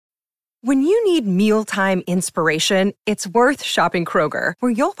When you need mealtime inspiration, it's worth shopping Kroger,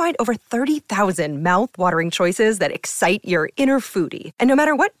 where you'll find over 30,000 mouth-watering choices that excite your inner foodie. And no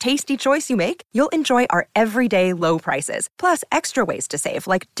matter what tasty choice you make, you'll enjoy our everyday low prices, plus extra ways to save,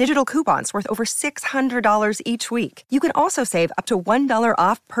 like digital coupons worth over $600 each week. You can also save up to $1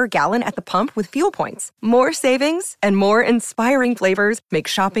 off per gallon at the pump with fuel points. More savings and more inspiring flavors make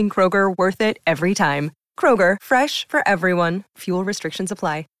shopping Kroger worth it every time. Kroger, fresh for everyone. Fuel restrictions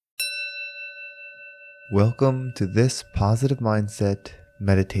apply. Welcome to this positive mindset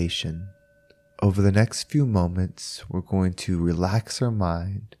meditation. Over the next few moments, we're going to relax our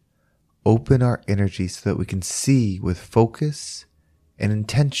mind, open our energy so that we can see with focus and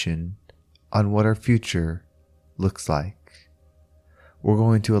intention on what our future looks like. We're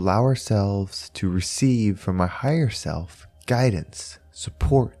going to allow ourselves to receive from our higher self guidance,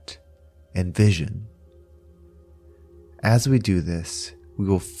 support, and vision. As we do this, we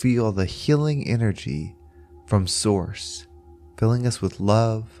will feel the healing energy from Source, filling us with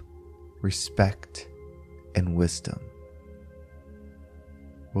love, respect, and wisdom.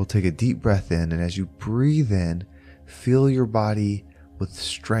 We'll take a deep breath in, and as you breathe in, fill your body with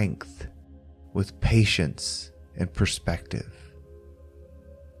strength, with patience, and perspective.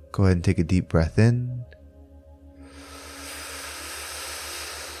 Go ahead and take a deep breath in.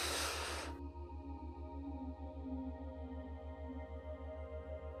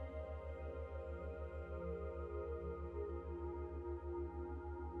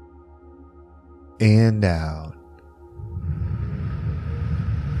 And out.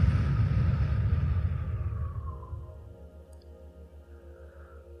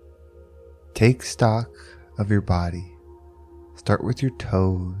 Take stock of your body. Start with your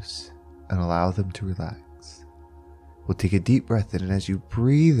toes and allow them to relax. We'll take a deep breath in, and as you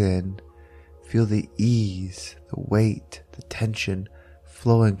breathe in, feel the ease, the weight, the tension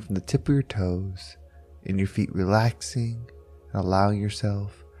flowing from the tip of your toes and your feet relaxing and allowing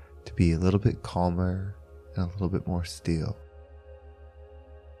yourself to be a little bit calmer and a little bit more still.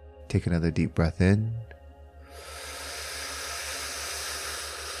 Take another deep breath in.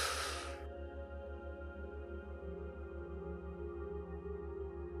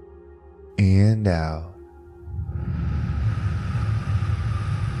 And out.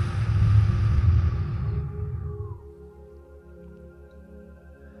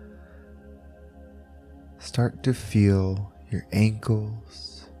 Start to feel your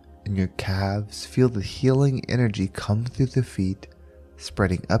ankles and your calves. Feel the healing energy come through the feet,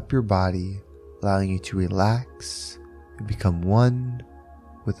 spreading up your body, allowing you to relax and become one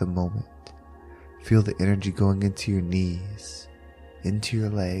with the moment. Feel the energy going into your knees, into your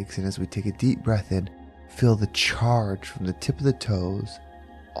legs, and as we take a deep breath in, feel the charge from the tip of the toes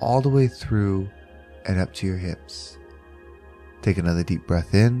all the way through and up to your hips. Take another deep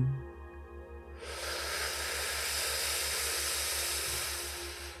breath in.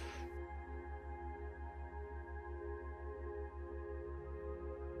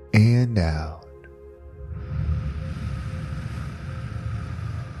 And out.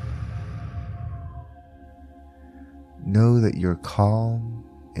 Know that you're calm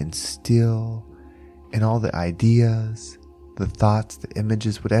and still, and all the ideas, the thoughts, the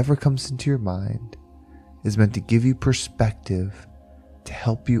images, whatever comes into your mind is meant to give you perspective to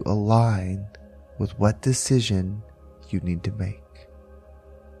help you align with what decision you need to make.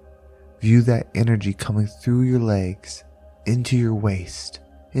 View that energy coming through your legs, into your waist,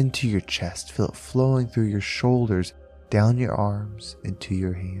 into your chest. Feel it flowing through your shoulders, down your arms, into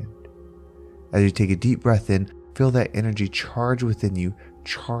your hand. As you take a deep breath in, feel that energy charge within you,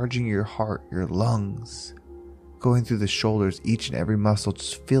 charging your heart, your lungs, going through the shoulders, each and every muscle,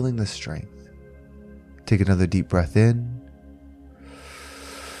 just feeling the strength. Take another deep breath in.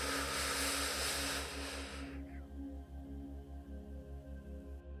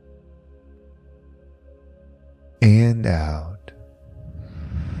 And out.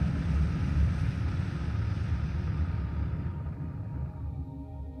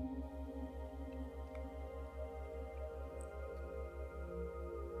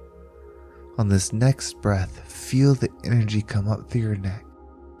 On this next breath, feel the energy come up through your neck.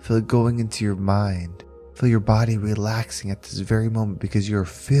 Feel it going into your mind. Feel your body relaxing at this very moment because you're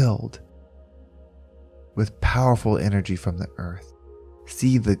filled with powerful energy from the earth.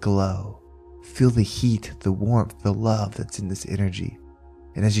 See the glow. Feel the heat, the warmth, the love that's in this energy.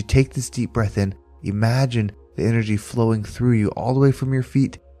 And as you take this deep breath in, imagine the energy flowing through you all the way from your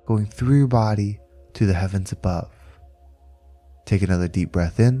feet, going through your body to the heavens above. Take another deep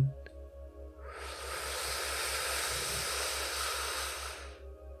breath in.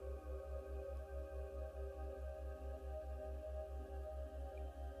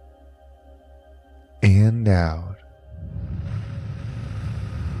 out.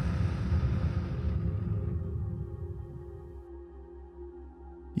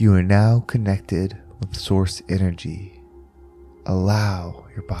 You are now connected with source energy. Allow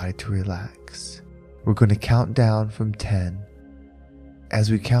your body to relax. We're going to count down from 10. As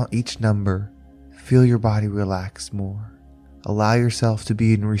we count each number, feel your body relax more. Allow yourself to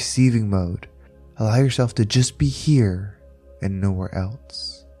be in receiving mode. Allow yourself to just be here and nowhere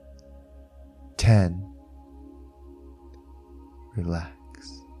else. 10.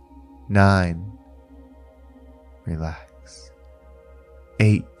 Relax. 9. Relax.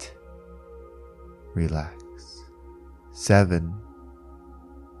 8. Relax. 7.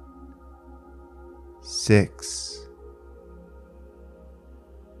 6.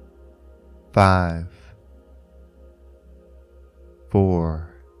 5.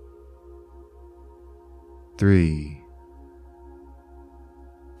 4. 3.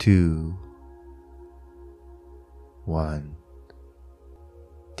 2. 1.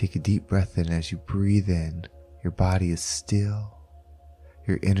 Take a deep breath in. As you breathe in, your body is still,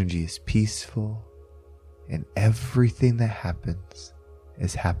 your energy is peaceful, and everything that happens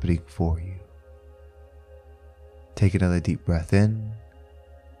is happening for you. Take another deep breath in.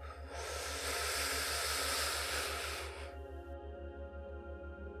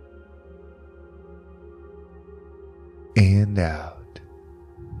 And out.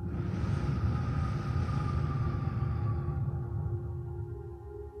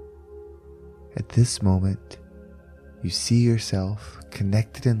 At this moment, you see yourself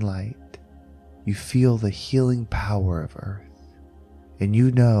connected in light. You feel the healing power of Earth, and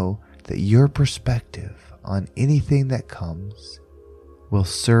you know that your perspective on anything that comes will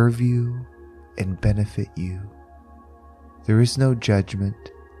serve you and benefit you. There is no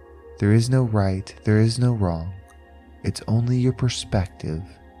judgment, there is no right, there is no wrong. It's only your perspective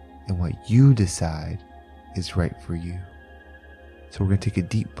and what you decide is right for you. So we're going to take a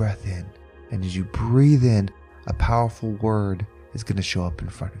deep breath in, and as you breathe in, a powerful word is going to show up in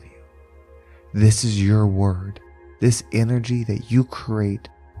front of you. This is your word. This energy that you create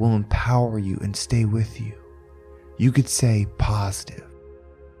will empower you and stay with you. You could say positive.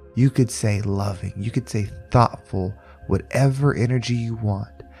 You could say loving. You could say thoughtful, whatever energy you want.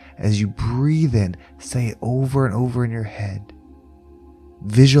 As you breathe in, say it over and over in your head.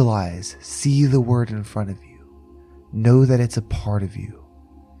 Visualize, see the word in front of you. Know that it's a part of you.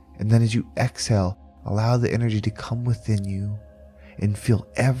 And then as you exhale, allow the energy to come within you and feel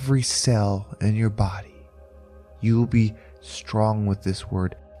every cell in your body. You will be strong with this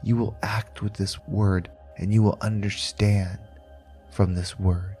word. You will act with this word, and you will understand from this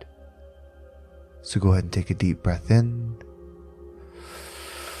word. So go ahead and take a deep breath in.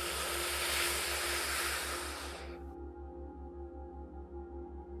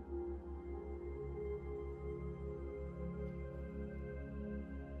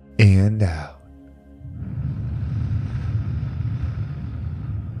 And out.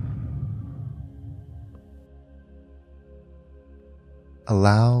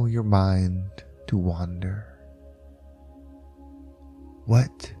 Allow your mind to wander.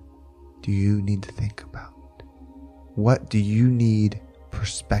 What do you need to think about? What do you need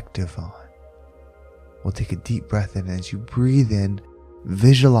perspective on? We'll take a deep breath in. As you breathe in,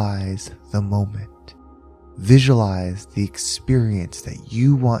 visualize the moment. Visualize the experience that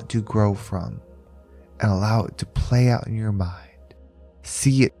you want to grow from and allow it to play out in your mind.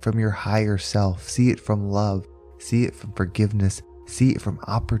 See it from your higher self. See it from love. See it from forgiveness. See it from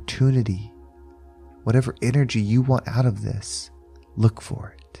opportunity. Whatever energy you want out of this, look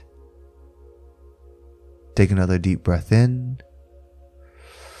for it. Take another deep breath in.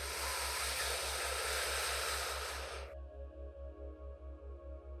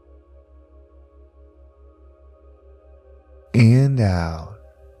 And out.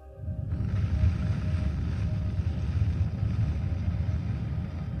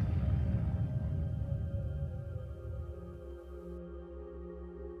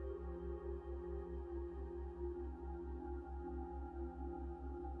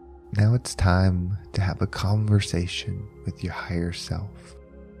 Now it's time to have a conversation with your higher self.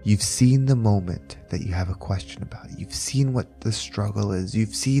 You've seen the moment that you have a question about. You've seen what the struggle is.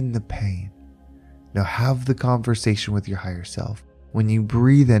 You've seen the pain. Now have the conversation with your higher self. When you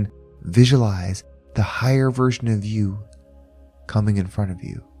breathe in, visualize the higher version of you coming in front of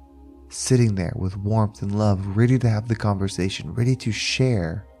you, sitting there with warmth and love, ready to have the conversation, ready to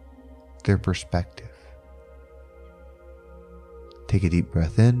share their perspective. Take a deep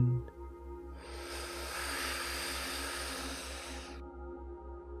breath in.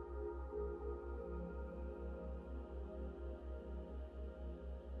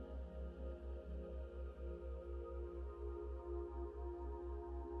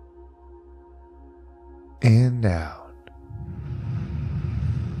 and out.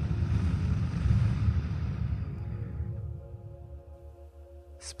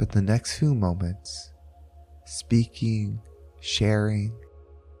 Spend the next few moments speaking, sharing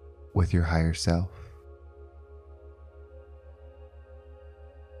with your higher self.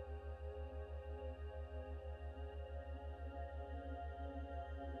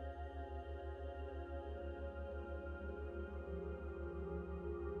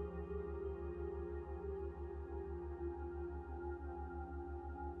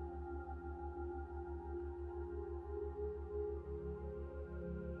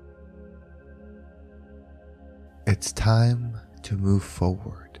 It's time to move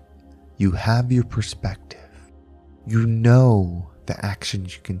forward. You have your perspective. You know the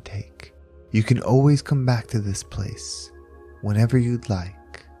actions you can take. You can always come back to this place whenever you'd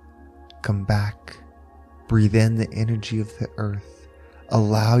like. Come back, breathe in the energy of the earth.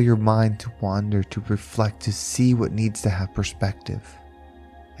 Allow your mind to wander, to reflect, to see what needs to have perspective.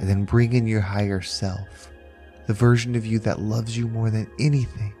 And then bring in your higher self, the version of you that loves you more than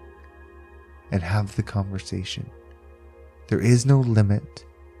anything, and have the conversation. There is no limit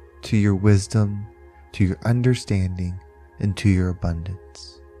to your wisdom, to your understanding, and to your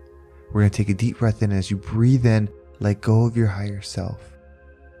abundance. We're going to take a deep breath in. As you breathe in, let go of your higher self.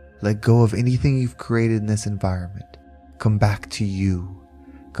 Let go of anything you've created in this environment. Come back to you.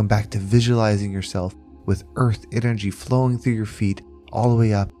 Come back to visualizing yourself with earth energy flowing through your feet all the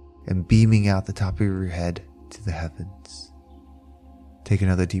way up and beaming out the top of your head to the heavens. Take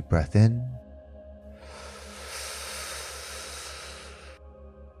another deep breath in.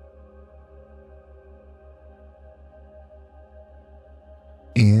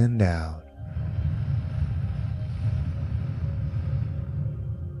 And out.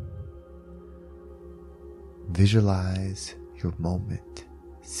 Visualize your moment.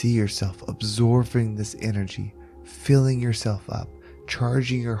 See yourself absorbing this energy, filling yourself up,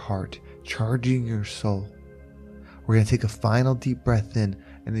 charging your heart, charging your soul. We're going to take a final deep breath in,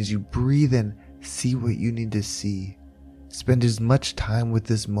 and as you breathe in, see what you need to see. Spend as much time with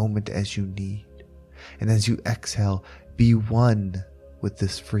this moment as you need. And as you exhale, be one with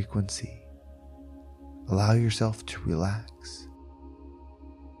this frequency. Allow yourself to relax.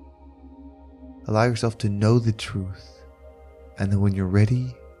 Allow yourself to know the truth. And then when you're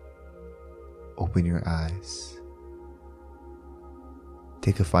ready, open your eyes.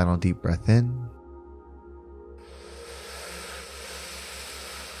 Take a final deep breath in.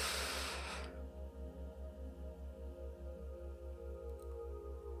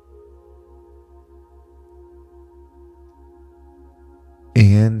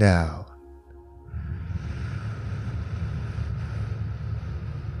 And out.